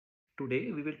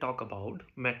Today we will talk about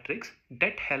metrics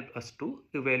that help us to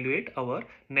evaluate our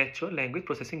natural language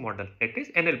processing model, that is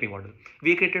NLP model.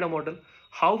 We created a model.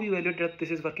 How we evaluate that this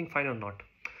is working fine or not?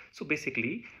 So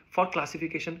basically, for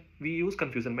classification we use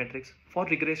confusion metrics. For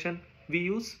regression we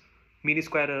use mean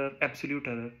square error, absolute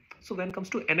error. So when it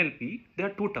comes to NLP, there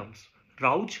are two terms,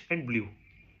 ROUGE and BLEU.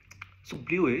 So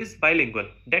BLEU is bilingual.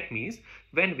 That means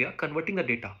when we are converting the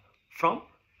data from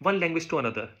one language to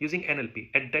another using NLP,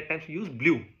 at that time we use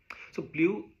BLEU. So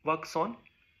BLEU works on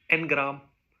n-gram,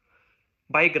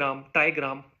 bigram,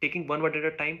 trigram, taking one word at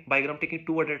a time, bigram taking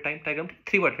two words at a time, trigram taking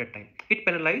three words at a time. It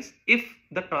penalizes if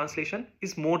the translation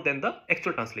is more than the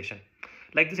actual translation.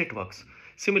 Like this it works.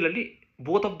 Similarly,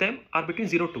 both of them are between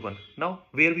 0 to 1. Now,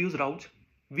 where we use ROUGE?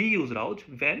 We use ROUGE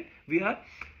when we are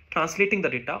translating the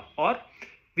data or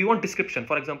we want description.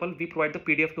 For example, we provide the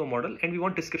PDF to a model and we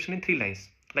want description in 3 lines.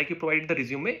 Like you provided the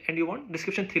resume and you want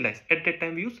description 3 lines. At that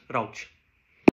time we use ROUGE.